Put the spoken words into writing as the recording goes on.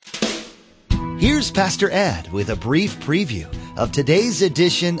Here's Pastor Ed with a brief preview of today's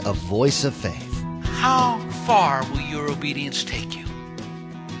edition of Voice of Faith. How far will your obedience take you?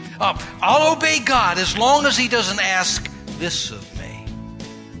 I'll obey God as long as He doesn't ask this of me.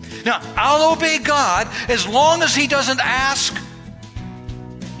 Now, I'll obey God as long as He doesn't ask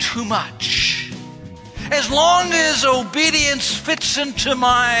too much. As long as obedience fits into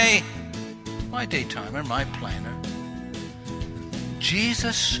my daytime or my planner.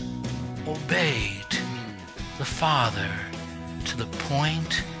 Jesus obeyed the Father to the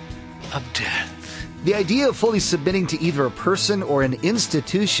point of death. The idea of fully submitting to either a person or an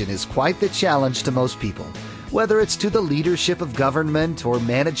institution is quite the challenge to most people. Whether it's to the leadership of government or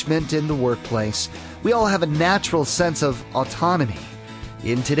management in the workplace, we all have a natural sense of autonomy.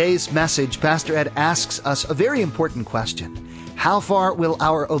 In today's message, Pastor Ed asks us a very important question. How far will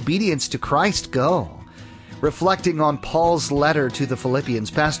our obedience to Christ go? Reflecting on Paul's letter to the Philippians,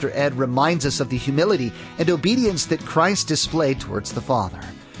 Pastor Ed reminds us of the humility and obedience that Christ displayed towards the Father.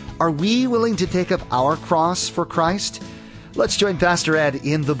 Are we willing to take up our cross for Christ? Let's join Pastor Ed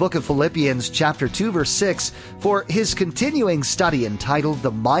in the book of Philippians, chapter 2, verse 6, for his continuing study entitled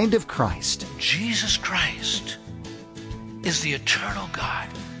The Mind of Christ. Jesus Christ is the eternal God.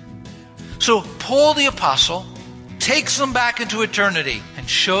 So Paul the Apostle takes them back into eternity and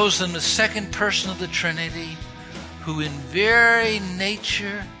shows them the second person of the Trinity, who in very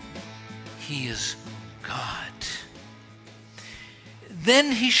nature, He is God.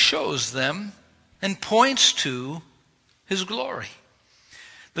 Then he shows them and points to His glory.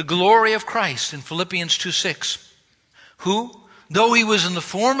 The glory of Christ in Philippians 2:6, who, though He was in the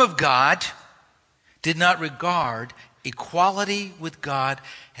form of God, did not regard equality with God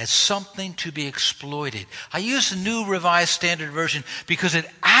as something to be exploited. I use the New Revised Standard Version because it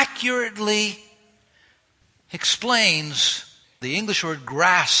accurately explains the English word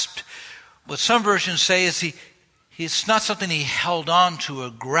grasped. What some versions say is it's not something He held on to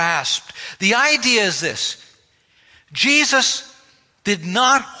or grasped. The idea is this: Jesus did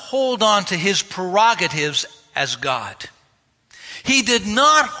not hold on to His prerogatives as God. He did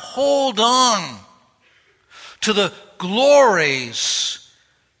not hold on to the glories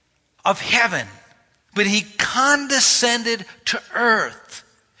of heaven, but He condescended to earth.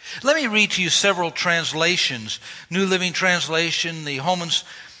 Let me read to you several translations. New Living Translation, the Holman's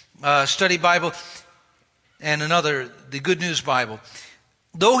Study Bible, and another, the Good News Bible.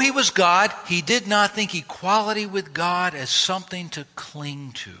 Though He was God, He did not think equality with God as something to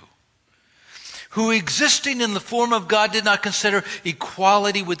cling to. Who, existing in the form of God, did not consider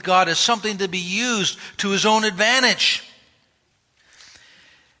equality with God as something to be used to His own advantage.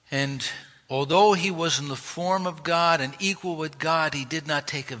 And although He was in the form of God and equal with God, He did not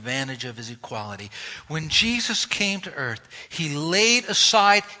take advantage of His equality. When Jesus came to earth, He laid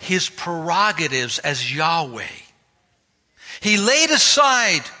aside His prerogatives as Yahweh. He laid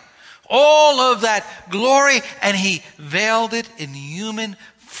aside all of that glory and He veiled it in human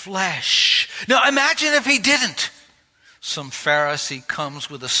flesh. Now imagine if He didn't. Some Pharisee comes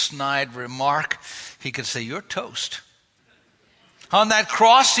with a snide remark. He could say, "You're toast." On that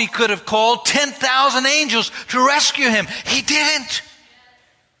cross, He could have called 10,000 angels to rescue Him. He didn't.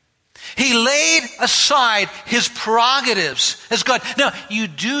 He laid aside His prerogatives as God. Now, you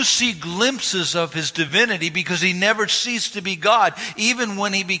do see glimpses of His divinity because He never ceased to be God, even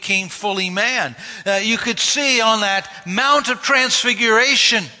when He became fully man. You could see on that Mount of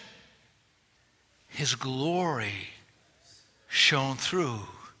Transfiguration, His glory shone through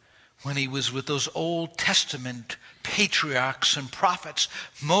when He was with those Old Testament patriarchs and prophets,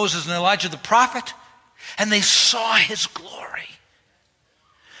 Moses and Elijah the prophet, and they saw His glory.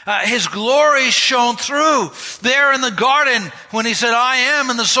 His glory shone through there in the garden when He said, "I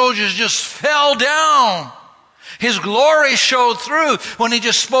am," and the soldiers just fell down. His glory showed through when He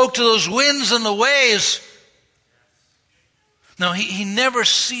just spoke to those winds and the waves. No, he never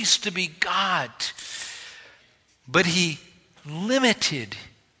ceased to be God, but He limited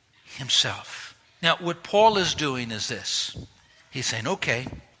Himself. Now, what Paul is doing is this. He's saying, okay,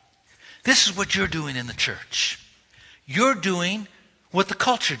 this is what you're doing in the church. You're doing what the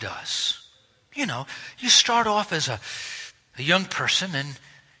culture does. You know, you start off as a young person and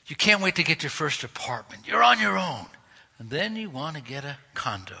you can't wait to get your first apartment. You're on your own. And then you want to get a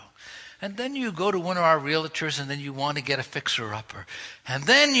condo. And then you go to one of our realtors and then you want to get a fixer-upper. And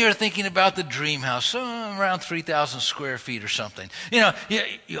then you're thinking about the dream house, around 3,000 square feet or something. You know,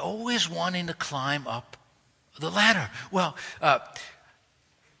 you're always wanting to climb up the ladder. Well,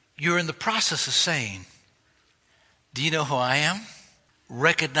 you're in the process of saying, do you know who I am?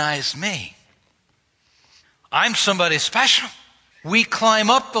 Recognize me. I'm somebody special. We climb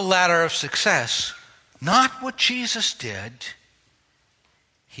up the ladder of success. Not what Jesus did.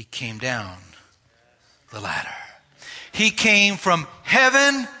 He came down the ladder. He came from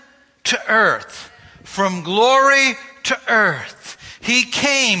heaven to earth, from glory to earth. He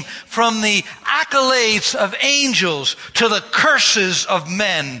came from the accolades of angels to the curses of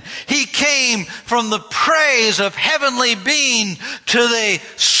men. He came from the praise of heavenly being to the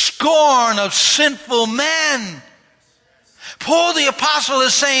scorn of sinful men. Paul the Apostle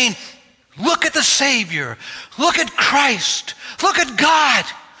is saying, look at the Savior, look at Christ, look at God,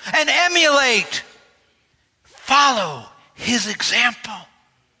 and emulate. Follow His example.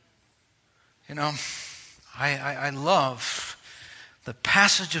 You know, I love the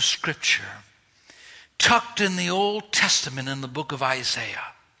passage of Scripture tucked in the Old Testament in the book of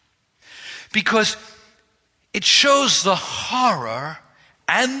Isaiah, because it shows the horror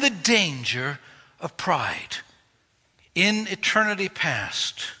and the danger of pride. In eternity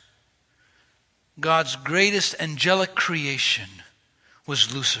past, God's greatest angelic creation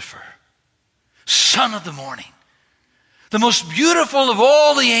was Lucifer, son of the morning, the most beautiful of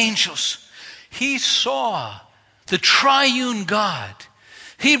all the angels. He saw the triune God.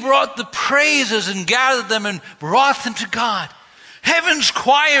 He brought the praises and gathered them and brought them to God. Heaven's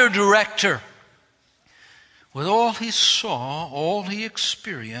choir director. With all he saw, all he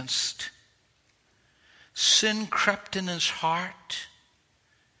experienced, sin crept in his heart.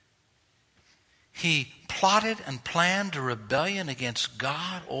 He plotted and planned a rebellion against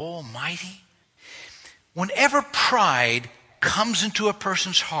God Almighty. Whenever pride comes into a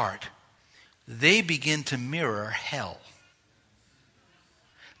person's heart, they begin to mirror hell.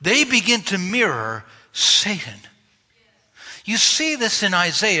 They begin to mirror Satan. You see this in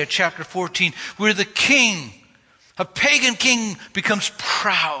Isaiah chapter 14, where the king, a pagan king, becomes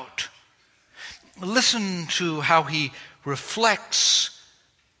proud. Listen to how he reflects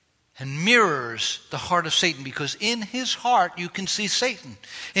and mirrors the heart of Satan, because in his heart you can see Satan.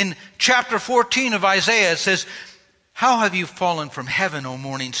 In chapter 14 of Isaiah it says, "How have you fallen from heaven, O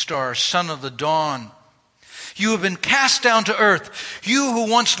morning star, son of the dawn? You have been cast down to earth. You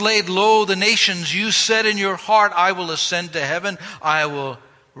who once laid low the nations, you said in your heart, I will ascend to heaven. I will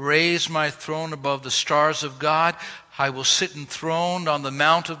raise my throne above the stars of God. I will sit enthroned on the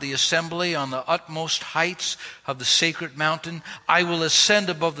mount of the assembly, on the utmost heights of the sacred mountain. I will ascend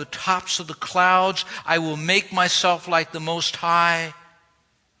above the tops of the clouds. I will make myself like the Most High.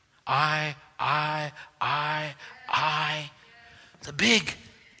 I. The big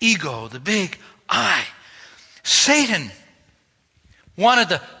ego, the big I. Satan wanted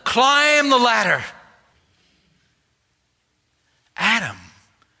to climb the ladder. Adam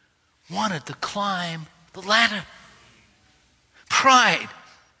wanted to climb the ladder. Pride,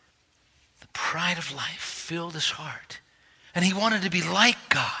 the pride of life filled his heart. And he wanted to be like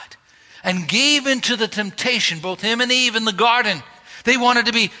God and gave into the temptation, both him and Eve in the garden. They wanted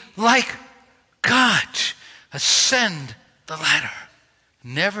to be like God, ascend the ladder.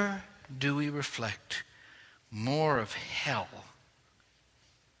 Never do we reflect more of hell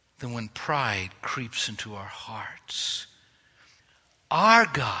than when pride creeps into our hearts. Our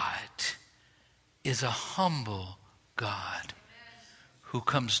God is a humble God who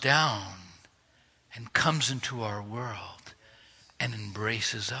comes down and comes into our world and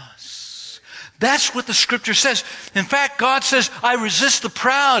embraces us. That's what the Scripture says. In fact, God says, I resist the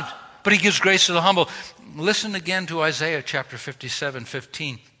proud, but He gives grace to the humble. Listen again to Isaiah chapter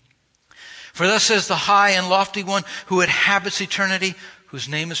 57:15. For thus says the high and lofty one who inhabits eternity, whose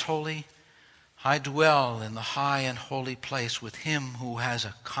name is holy. I dwell in the high and holy place with him who has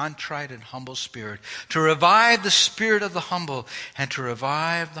a contrite and humble spirit, to revive the spirit of the humble and to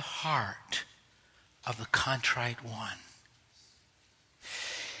revive the heart of the contrite one.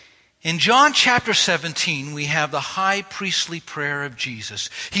 In John chapter 17, we have the high priestly prayer of Jesus.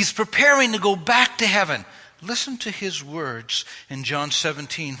 He's preparing to go back to heaven. Listen to his words in John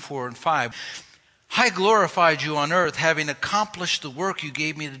 17:4 and 5. I glorified you on earth, having accomplished the work you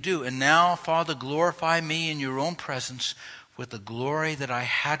gave me to do. And now, Father, glorify me in your own presence with the glory that I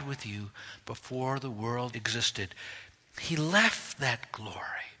had with you before the world existed. He left that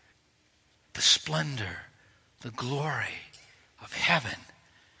glory, the splendor, the glory of heaven,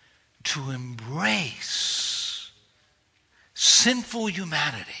 to embrace sinful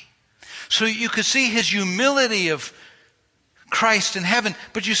humanity. So you could see his humility of Christ in heaven,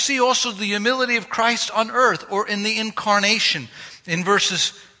 but you see also the humility of Christ on earth, or in the incarnation in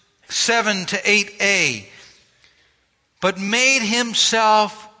verses 7 to 8a. But made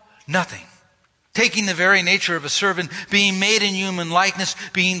himself nothing, taking the very nature of a servant, being made in human likeness,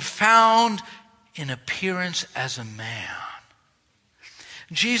 being found in appearance as a man.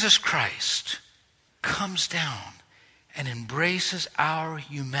 Jesus Christ comes down and embraces our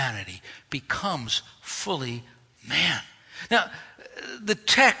humanity, becomes fully man. Now, the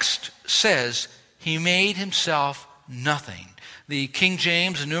text says he made himself nothing. The King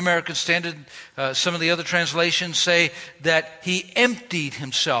James, the New American Standard, some of the other translations say that he emptied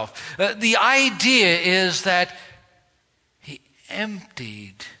himself. The idea is that he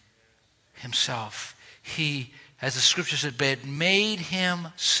emptied himself. He, as the scripture said, made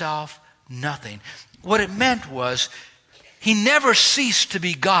himself nothing. What it meant was he never ceased to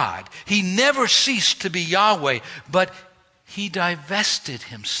be God. He never ceased to be Yahweh, but he divested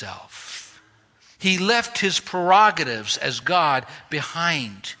himself. He left his prerogatives as God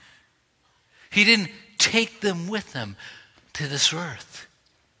behind. He didn't take them with him to this earth.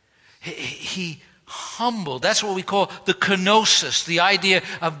 He humbled. That's what we call the kenosis, the idea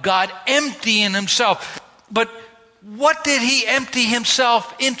of God emptying himself. But what did he empty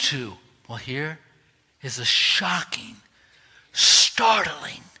himself into? Well, here is a shocking,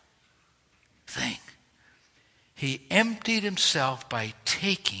 startling thing. He emptied himself by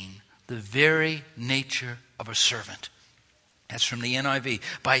taking the very nature of a servant. That's from the NIV.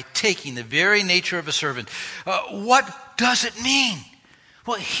 By taking the very nature of a servant. What does it mean?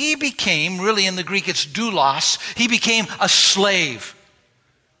 Well, he became, really in the Greek it's doulos, he became a slave.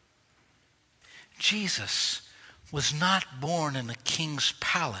 Jesus was not born in a king's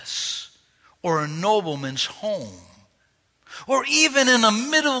palace or a nobleman's home or even in a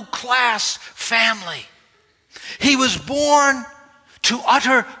middle-class family. He was born to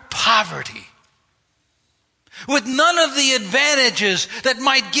utter poverty, with none of the advantages that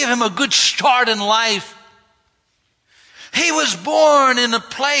might give him a good start in life. He was born in a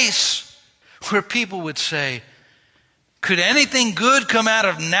place where people would say, could anything good come out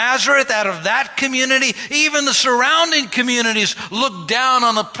of Nazareth, out of that community? Even the surrounding communities looked down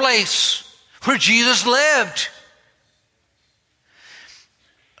on the place where Jesus lived.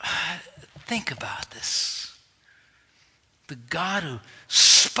 Think about this. The God who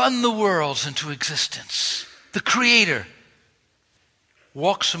spun the worlds into existence, the Creator,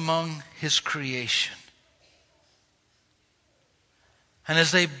 walks among his creation. And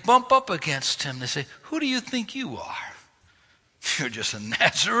as they bump up against him, they say, who do you think you are? You're just a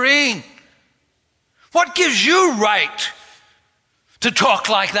Nazarene. What gives you right to talk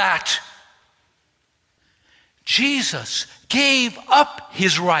like that? Jesus gave up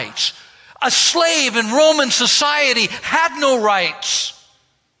his rights. A slave in Roman society had no rights.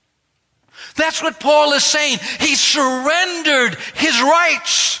 That's what Paul is saying. He surrendered his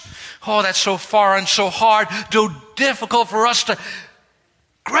rights. Oh, that's so foreign, so hard, so difficult for us to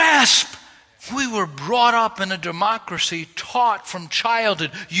grasp. We were brought up in a democracy, taught from childhood.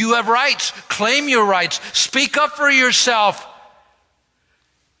 You have rights. Claim your rights. Speak up for yourself.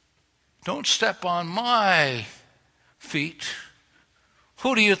 Don't step on my feet.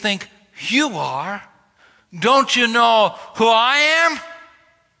 Who do you think you are? Don't you know who I am?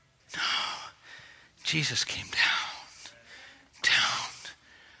 No. Jesus came down,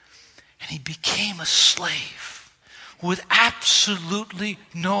 and he became a slave with absolutely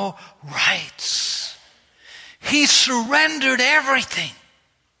no rights. He surrendered everything.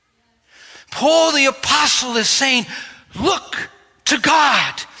 Paul the apostle is saying, look to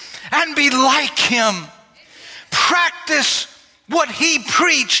God and be like him. Practice what he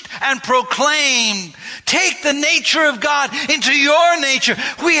preached and proclaimed. Take the nature of God into your nature.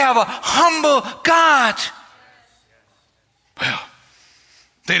 We have a humble God. Well,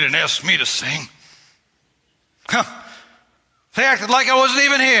 they didn't ask me to sing. They acted like I wasn't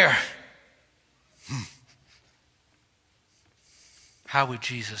even here. How would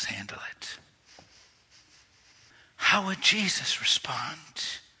Jesus handle it? How would Jesus respond?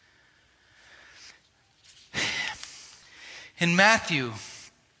 In Matthew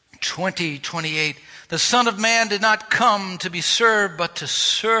 20:28, the Son of Man did not come to be served, but to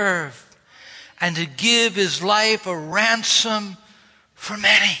serve and to give his life a ransom for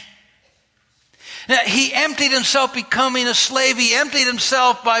many. Now, he emptied himself becoming a slave. He emptied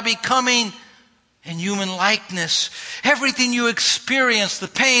himself by becoming in human likeness. Everything you experience, the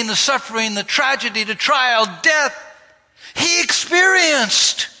pain, the suffering, the tragedy, the trial, death, he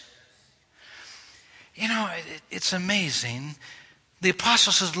experienced. You know, it's amazing. The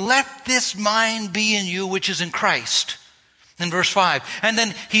apostle says, let this mind be in you which is in Christ, in verse 5. And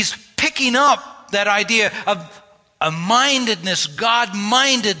then he's picking up that idea of a mindedness,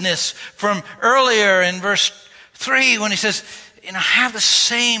 God-mindedness from earlier in verse 3 when he says, you know, have the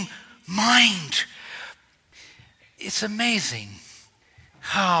same mind. It's amazing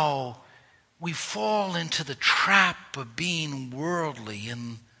how we fall into the trap of being worldly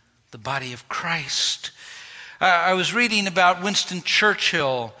in the body of Christ. I was reading about Winston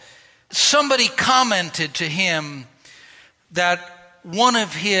Churchill. Somebody commented to him that one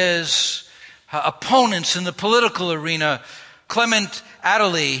of his opponents in the political arena, Clement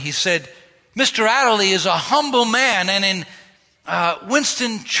Attlee, he said, Mr. Attlee is a humble man. And in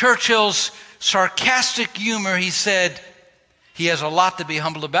Winston Churchill's sarcastic humor, he said, he has a lot to be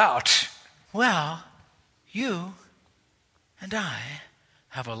humble about. Well, you and I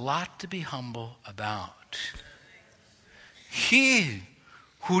have a lot to be humble about. He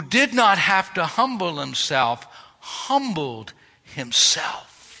who did not have to humble himself, humbled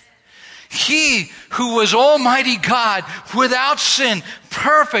himself. He who was Almighty God, without sin,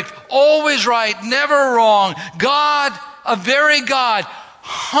 perfect, always right, never wrong, God, a very God,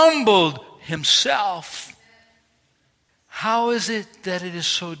 humbled himself. How is it that it is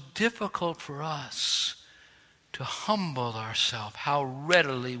so difficult for us to humble ourselves? How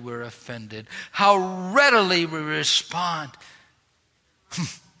readily we're offended. How readily we respond.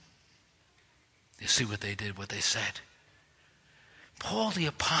 You see what they did, what they said. Paul the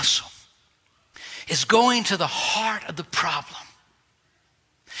Apostle is going to the heart of the problem.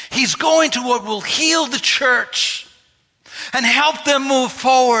 He's going to what will heal the church and help them move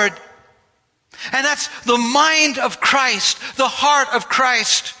forward. And that's the mind of Christ, the heart of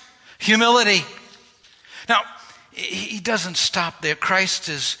Christ, humility. Now, he doesn't stop there. Christ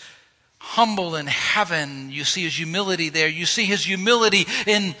is humble in heaven. You see his humility there. You see his humility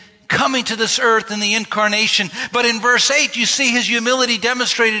in coming to this earth in the incarnation. But in verse 8, you see his humility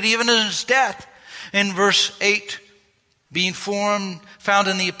demonstrated even in his death. In verse 8, being found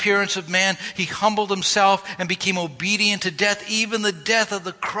in the appearance of man, he humbled himself and became obedient to death, even the death of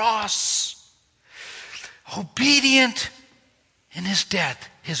the cross. Obedient in his death,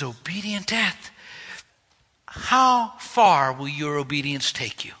 his obedient death. How far will your obedience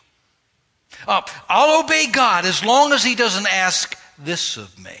take you? I'll obey God as long as he doesn't ask this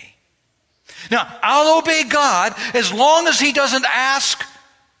of me. Now, I'll obey God as long as he doesn't ask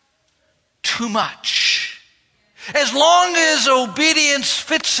too much. As long as obedience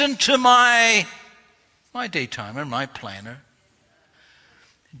fits into my daytime or my planner.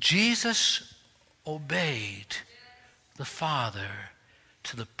 Jesus obeyed the Father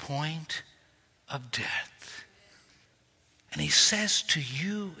to the point of death. And he says to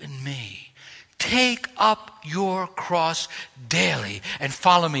you and me, take up your cross daily and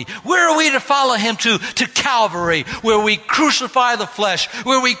follow me. Where are we to follow him to? To Calvary, where we crucify the flesh,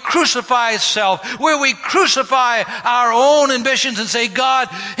 where we crucify self, where we crucify our own ambitions and say, God,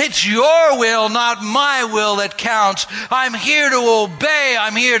 it's your will, not my will that counts. I'm here to obey.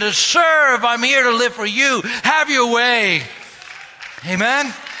 I'm here to serve. I'm here to live for you. Have your way.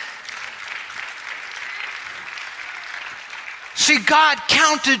 Amen. See, God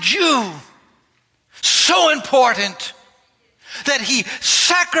counted you so important that he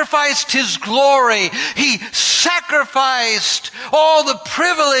sacrificed his glory. He sacrificed all the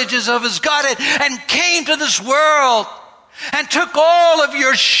privileges of his Godhead and came to this world and took all of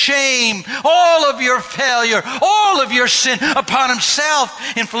your shame, all of your failure, all of your sin upon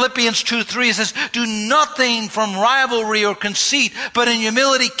himself. In Philippians 2:3 it says, do nothing from rivalry or conceit, but in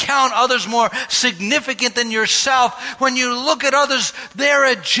humility count others more significant than yourself. When you look at others, their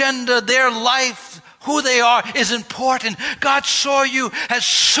agenda, their life, who they are is important. God saw you as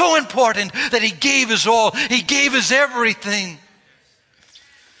so important that he gave his all. He gave his everything.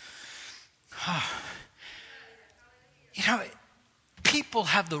 You know, people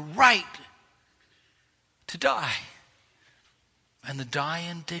have the right to die and to die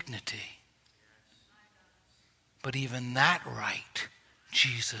in dignity. But even that right,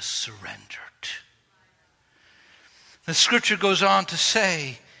 Jesus surrendered. The scripture goes on to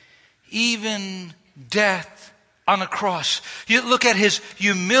say, even death on a cross. You look at his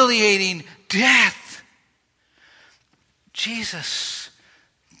humiliating death. Jesus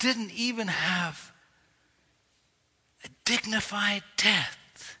didn't even have a dignified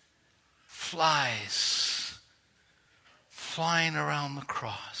death. Flies flying around the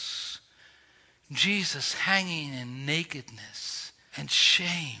cross. Jesus hanging in nakedness and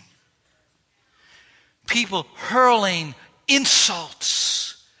shame. People hurling insults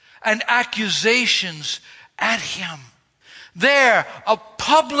and accusations at him. There, a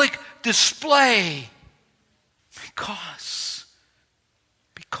public display because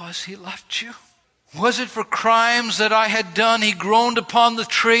he loved you. Was it for crimes that I had done? He groaned upon the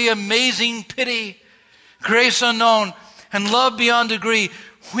tree, amazing pity, grace unknown, and love beyond degree.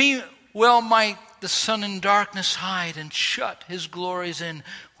 We well might the sun in darkness hide and shut his glories in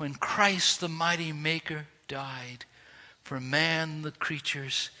when Christ, the mighty Maker, died for man, the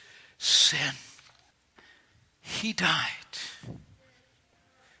creature's sin. He died.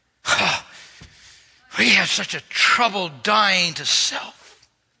 We have such a trouble dying to self.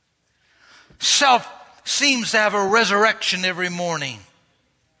 Self seems to have a resurrection every morning,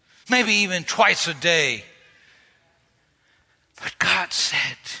 maybe even twice a day. But God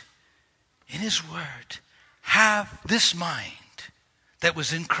said in His Word, have this mind that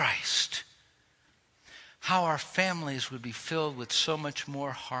was in Christ. How our families would be filled with so much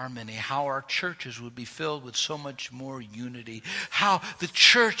more harmony. How our churches would be filled with so much more unity. How the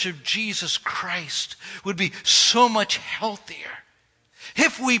church of Jesus Christ would be so much healthier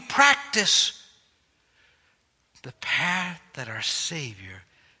if we practice the path that our Savior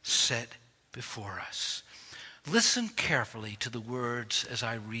set before us. Listen carefully to the words as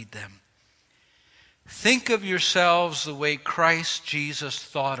I read them. Think of yourselves the way Christ Jesus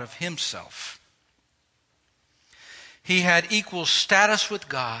thought of Himself. He had equal status with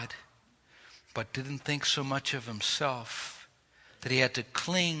God, but didn't think so much of Himself that He had to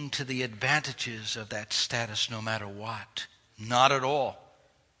cling to the advantages of that status no matter what. Not at all.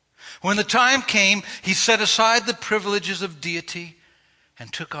 When the time came, He set aside the privileges of deity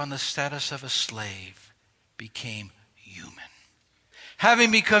and took on the status of a slave, became human.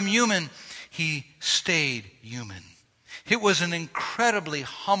 Having become human, He stayed human. It was an incredibly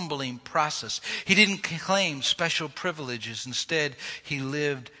humbling process. He didn't claim special privileges. Instead, He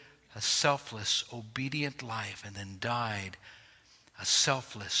lived a selfless, obedient life and then died a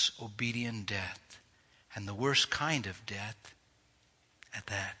selfless, obedient death. And the worst kind of death at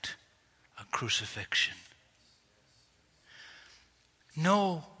that, a crucifixion.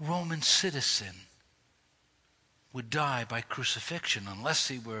 No Roman citizen would die by crucifixion unless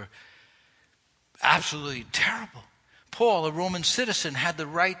he were absolutely terrible. Paul, a Roman citizen, had the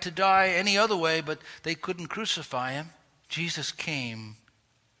right to die any other way, but they couldn't crucify him. Jesus came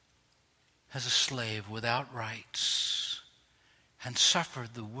as a slave without rights and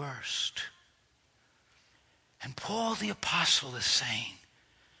suffered the worst. And Paul the apostle is saying,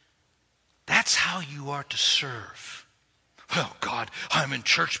 that's how you are to serve. Well, God, I'm in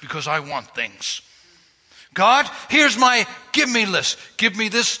church because I want things. God, here's my give me list. Give me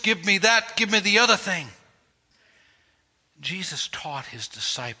this, give me that, give me the other thing. Jesus taught His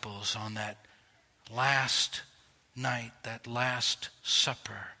disciples on that last night, that last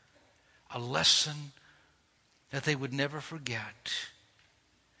supper, a lesson that they would never forget.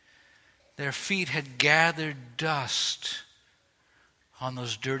 Their feet had gathered dust on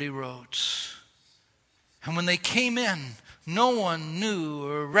those dirty roads. And when they came in, no one knew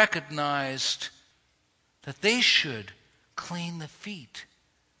or recognized that they should clean the feet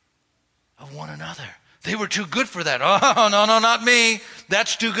of one another. They were too good for that. Oh, no, not me.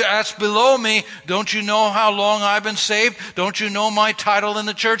 That's too good. That's below me. Don't you know how long I've been saved? Don't you know my title in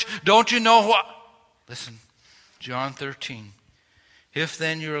the church? Don't you know what? Listen, John 13. If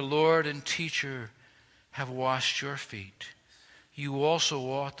then your Lord and teacher have washed your feet, you also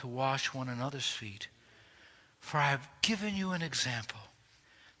ought to wash one another's feet. For I have given you an example,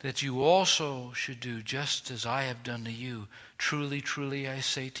 that you also should do just as I have done to you. Truly, truly, I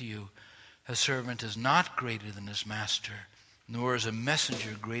say to you, a servant is not greater than his master, nor is a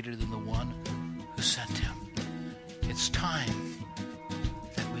messenger greater than the one who sent him. It's time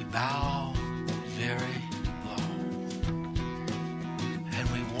that we bow very low and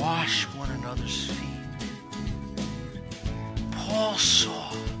we wash one another's feet. Paul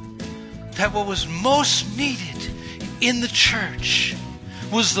saw that what was most needed in the church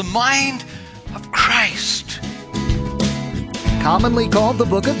was the mind of Christ. Commonly called the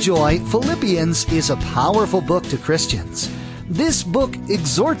Book of Joy, Philippians is a powerful book to Christians. This book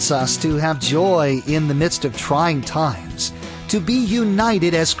exhorts us to have joy in the midst of trying times, to be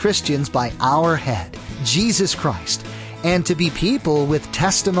united as Christians by our head, Jesus Christ, and to be people with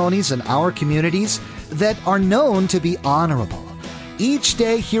testimonies in our communities that are known to be honorable. Each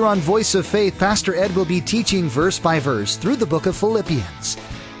day here on Voice of Faith, Pastor Ed will be teaching verse by verse through the book of Philippians.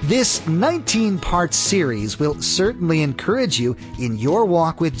 This 19-part series will certainly encourage you in your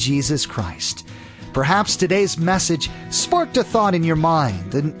walk with Jesus Christ. Perhaps today's message sparked a thought in your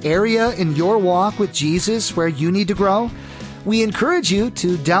mind, an area in your walk with Jesus where you need to grow. We encourage you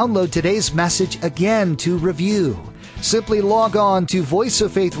to download today's message again to review. Simply log on to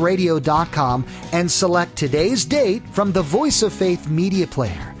voiceoffaithradio.com and select today's date from the Voice of Faith media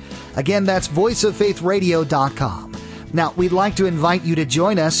player. Again, that's voiceoffaithradio.com. Now, we'd like to invite you to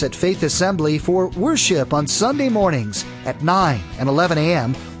join us at Faith Assembly for worship on Sunday mornings at 9 and 11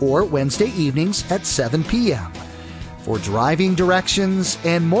 a.m. or Wednesday evenings at 7 p.m. For driving directions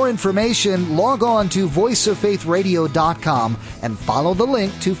and more information, log on to voiceoffaithradio.com and follow the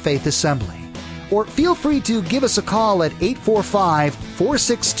link to Faith Assembly. Or feel free to give us a call at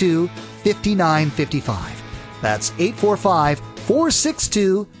 845-462-5955. That's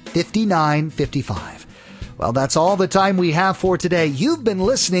 845-462-5955. Well, that's all the time we have for today. You've been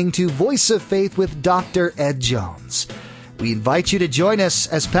listening to Voice of Faith with Dr. Ed Jones. We invite you to join us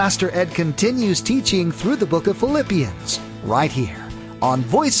as Pastor Ed continues teaching through the book of Philippians, right here on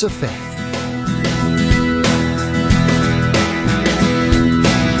Voice of Faith.